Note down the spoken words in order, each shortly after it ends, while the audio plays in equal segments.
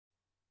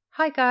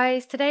Hi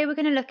guys, today we're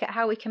going to look at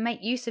how we can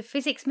make use of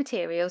physics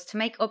materials to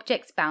make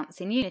objects bounce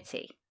in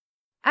Unity.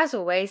 As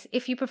always,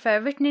 if you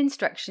prefer written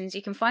instructions,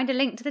 you can find a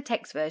link to the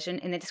text version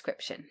in the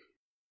description.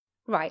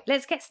 Right,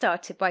 let's get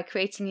started by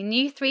creating a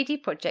new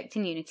 3D project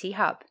in Unity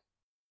Hub.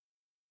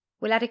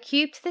 We'll add a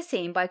cube to the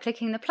scene by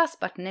clicking the plus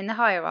button in the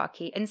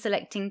hierarchy and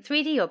selecting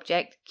 3D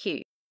Object,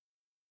 Cube.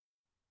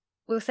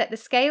 We'll set the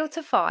scale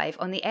to 5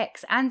 on the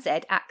X and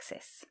Z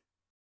axis.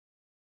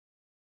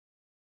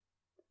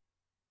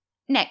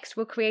 Next,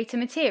 we'll create a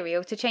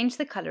material to change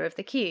the colour of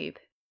the cube.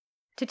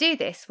 To do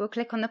this, we'll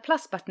click on the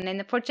plus button in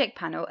the project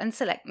panel and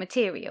select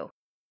Material.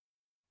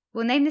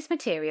 We'll name this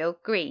material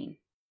Green.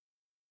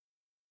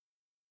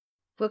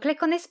 We'll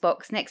click on this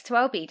box next to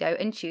Albedo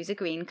and choose a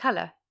green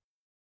colour.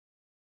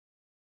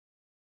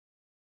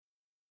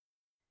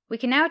 We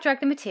can now drag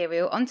the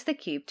material onto the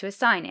cube to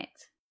assign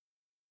it.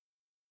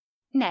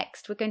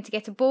 Next, we're going to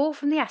get a ball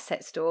from the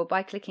Asset Store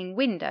by clicking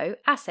Window,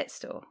 Asset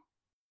Store.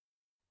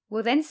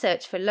 We'll then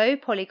search for Low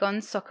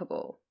Polygon Soccer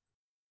Ball.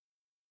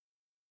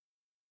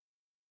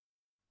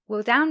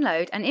 We'll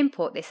download and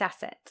import this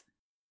asset.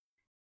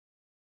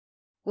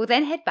 We'll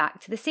then head back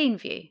to the scene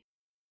view.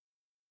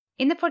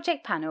 In the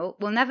project panel,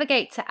 we'll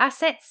navigate to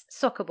Assets,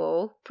 Soccer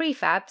Ball,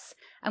 Prefabs,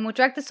 and we'll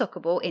drag the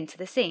soccer ball into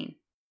the scene.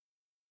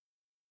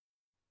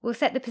 We'll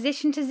set the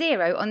position to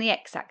 0 on the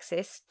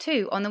x-axis,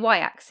 2 on the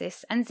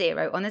y-axis, and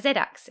 0 on the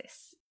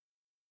z-axis.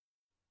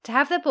 To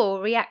have the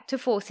ball react to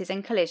forces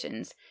and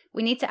collisions,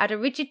 we need to add a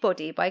rigid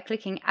body by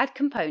clicking Add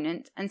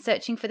Component and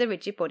searching for the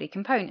rigid body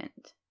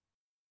component.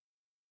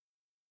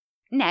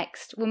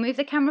 Next, we'll move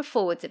the camera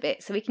forwards a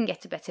bit so we can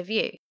get a better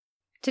view.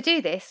 To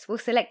do this, we'll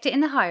select it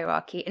in the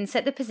hierarchy and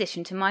set the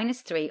position to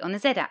 -3 on the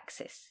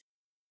z-axis.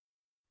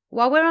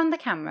 While we're on the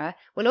camera,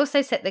 we'll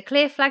also set the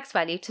clear flag's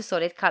value to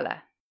solid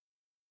colour.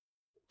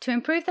 To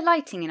improve the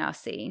lighting in our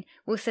scene,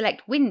 we'll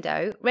select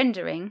Window,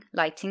 Rendering,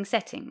 Lighting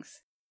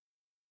Settings.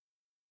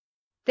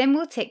 Then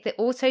we'll tick the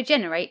Auto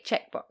Generate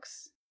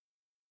checkbox.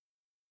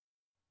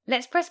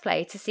 Let's press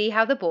play to see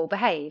how the ball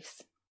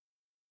behaves.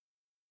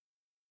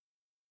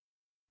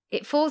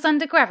 It falls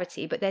under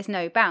gravity, but there's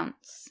no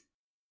bounce.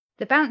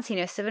 The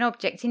bounciness of an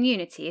object in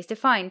Unity is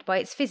defined by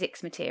its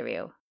physics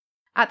material.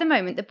 At the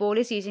moment, the ball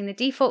is using the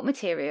default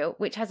material,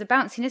 which has a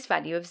bounciness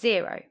value of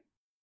 0.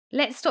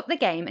 Let's stop the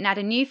game and add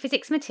a new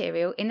physics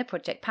material in the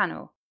project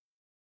panel.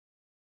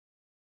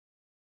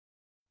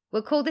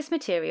 We'll call this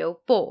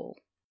material Ball.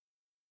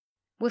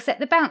 We'll set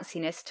the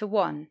bounciness to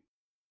 1.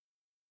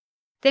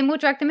 Then we'll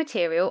drag the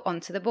material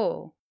onto the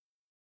ball.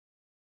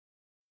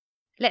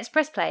 Let's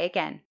press play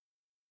again.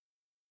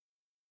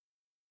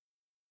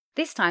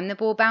 This time the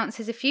ball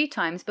bounces a few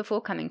times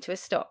before coming to a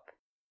stop.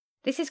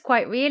 This is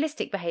quite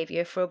realistic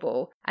behaviour for a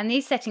ball, and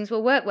these settings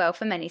will work well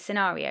for many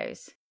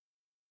scenarios.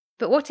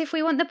 But what if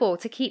we want the ball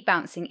to keep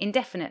bouncing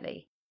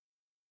indefinitely?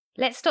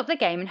 Let's stop the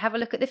game and have a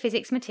look at the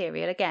physics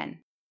material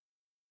again.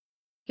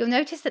 You'll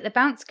notice that the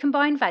bounce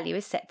combined value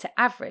is set to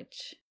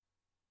average.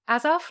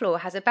 As our floor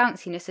has a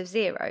bounciness of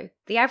 0,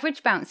 the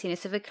average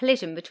bounciness of a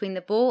collision between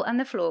the ball and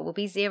the floor will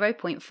be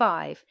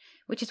 0.5,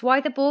 which is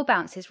why the ball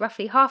bounces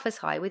roughly half as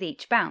high with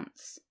each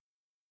bounce.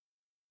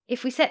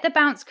 If we set the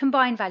bounce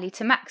combined value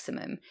to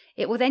maximum,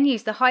 it will then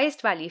use the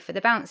highest value for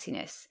the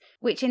bounciness,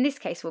 which in this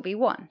case will be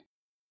 1.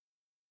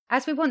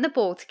 As we want the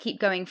ball to keep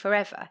going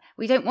forever,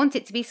 we don't want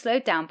it to be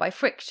slowed down by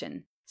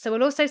friction, so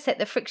we'll also set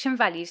the friction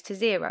values to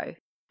 0,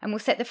 and we'll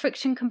set the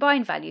friction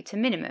combined value to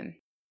minimum.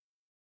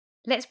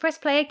 Let's press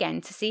play again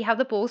to see how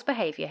the ball's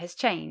behaviour has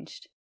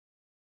changed.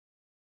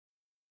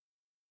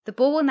 The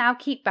ball will now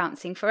keep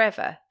bouncing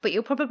forever, but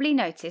you'll probably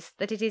notice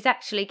that it is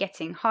actually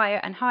getting higher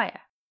and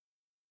higher.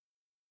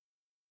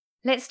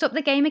 Let's stop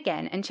the game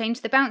again and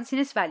change the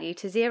bounciness value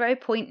to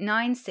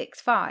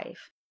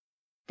 0.965.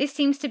 This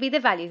seems to be the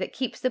value that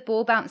keeps the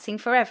ball bouncing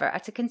forever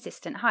at a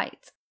consistent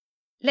height.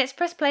 Let's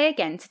press play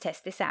again to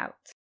test this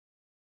out.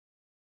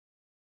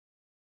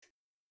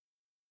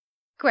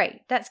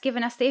 Great, that's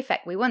given us the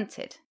effect we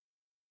wanted.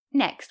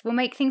 Next, we'll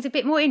make things a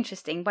bit more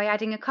interesting by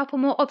adding a couple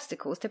more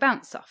obstacles to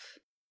bounce off.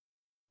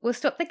 We'll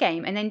stop the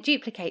game and then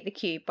duplicate the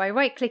cube by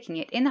right-clicking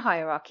it in the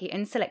hierarchy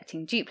and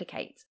selecting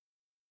Duplicate.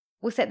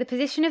 We'll set the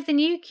position of the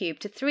new cube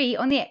to 3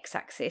 on the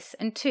x-axis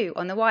and 2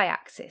 on the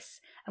y-axis,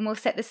 and we'll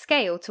set the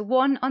scale to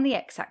 1 on the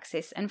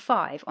x-axis and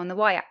 5 on the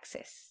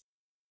y-axis.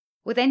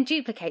 We'll then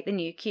duplicate the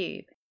new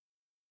cube.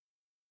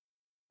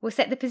 We'll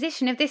set the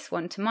position of this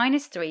one to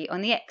 -3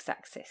 on the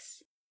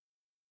x-axis.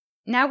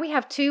 Now we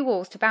have 2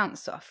 walls to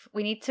bounce off,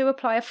 we need to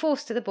apply a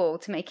force to the ball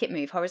to make it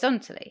move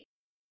horizontally.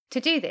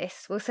 To do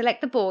this, we'll select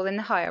the ball in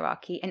the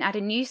hierarchy and add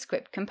a new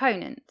script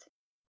component.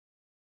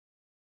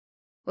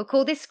 We'll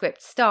call this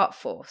script Start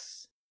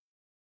Force.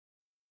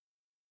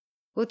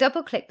 We'll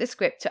double-click the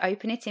script to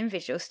open it in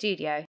Visual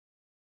Studio.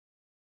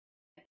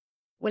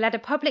 We'll add a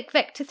public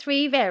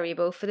vector3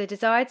 variable for the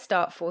desired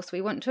start force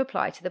we want to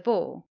apply to the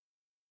ball.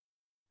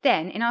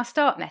 Then, in our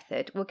start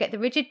method, we'll get the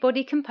rigid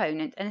body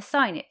component and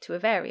assign it to a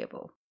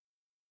variable.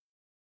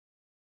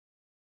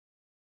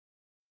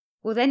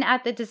 We'll then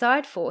add the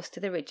desired force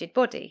to the rigid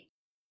body.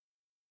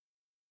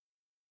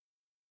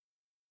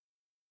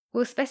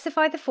 We'll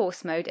specify the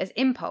force mode as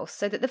impulse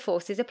so that the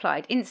force is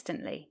applied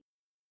instantly.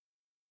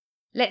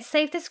 Let's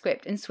save the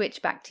script and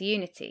switch back to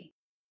Unity.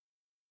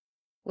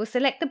 We'll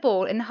select the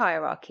ball in the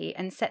hierarchy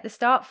and set the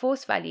start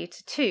force value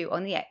to 2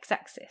 on the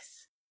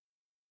x-axis.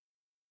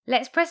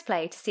 Let's press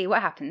play to see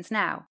what happens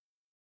now.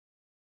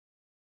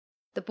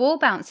 The ball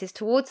bounces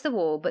towards the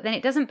wall, but then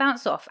it doesn't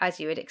bounce off as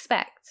you would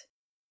expect.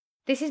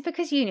 This is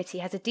because Unity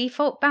has a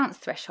default bounce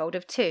threshold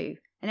of 2,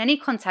 and any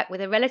contact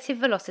with a relative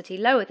velocity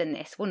lower than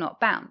this will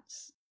not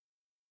bounce.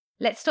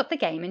 Let's stop the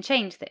game and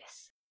change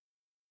this.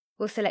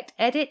 We'll select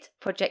Edit,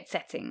 Project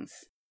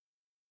Settings.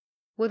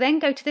 We'll then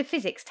go to the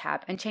Physics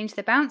tab and change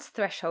the bounce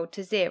threshold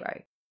to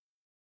 0.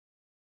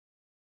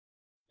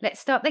 Let's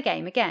start the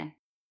game again.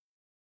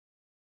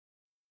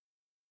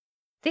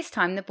 This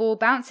time the ball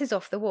bounces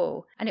off the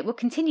wall, and it will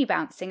continue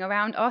bouncing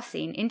around our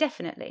scene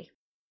indefinitely.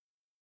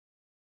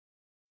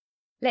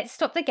 Let's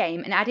stop the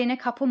game and add in a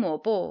couple more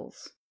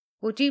balls.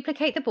 We'll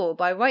duplicate the ball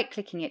by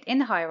right-clicking it in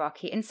the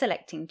hierarchy and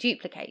selecting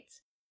Duplicate.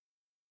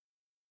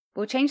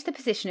 We'll change the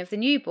position of the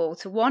new ball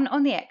to 1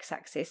 on the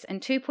x-axis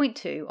and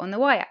 2.2 on the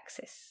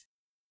y-axis.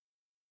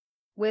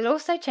 We'll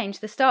also change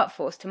the start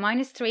force to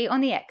 -3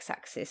 on the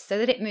x-axis so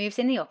that it moves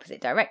in the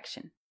opposite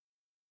direction.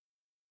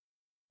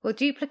 We'll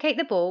duplicate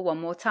the ball one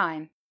more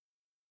time.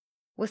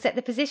 We'll set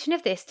the position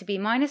of this to be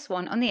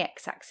 -1 on the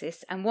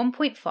x-axis and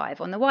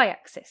 1.5 on the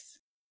y-axis.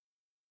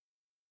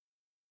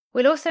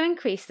 We'll also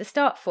increase the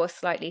start force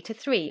slightly to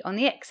 3 on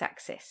the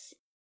x-axis.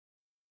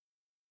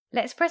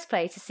 Let's press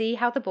play to see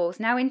how the balls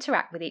now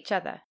interact with each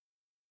other.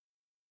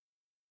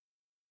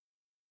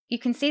 You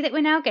can see that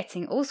we're now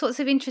getting all sorts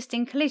of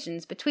interesting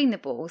collisions between the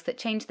balls that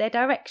change their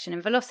direction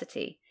and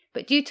velocity,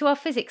 but due to our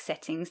physics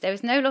settings there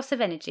is no loss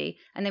of energy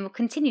and they will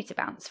continue to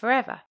bounce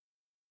forever.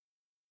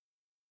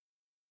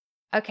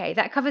 Okay,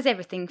 that covers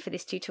everything for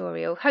this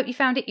tutorial. Hope you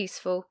found it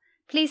useful.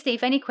 Please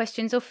leave any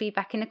questions or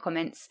feedback in the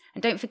comments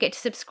and don't forget to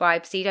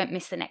subscribe so you don't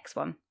miss the next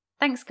one.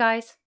 Thanks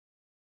guys!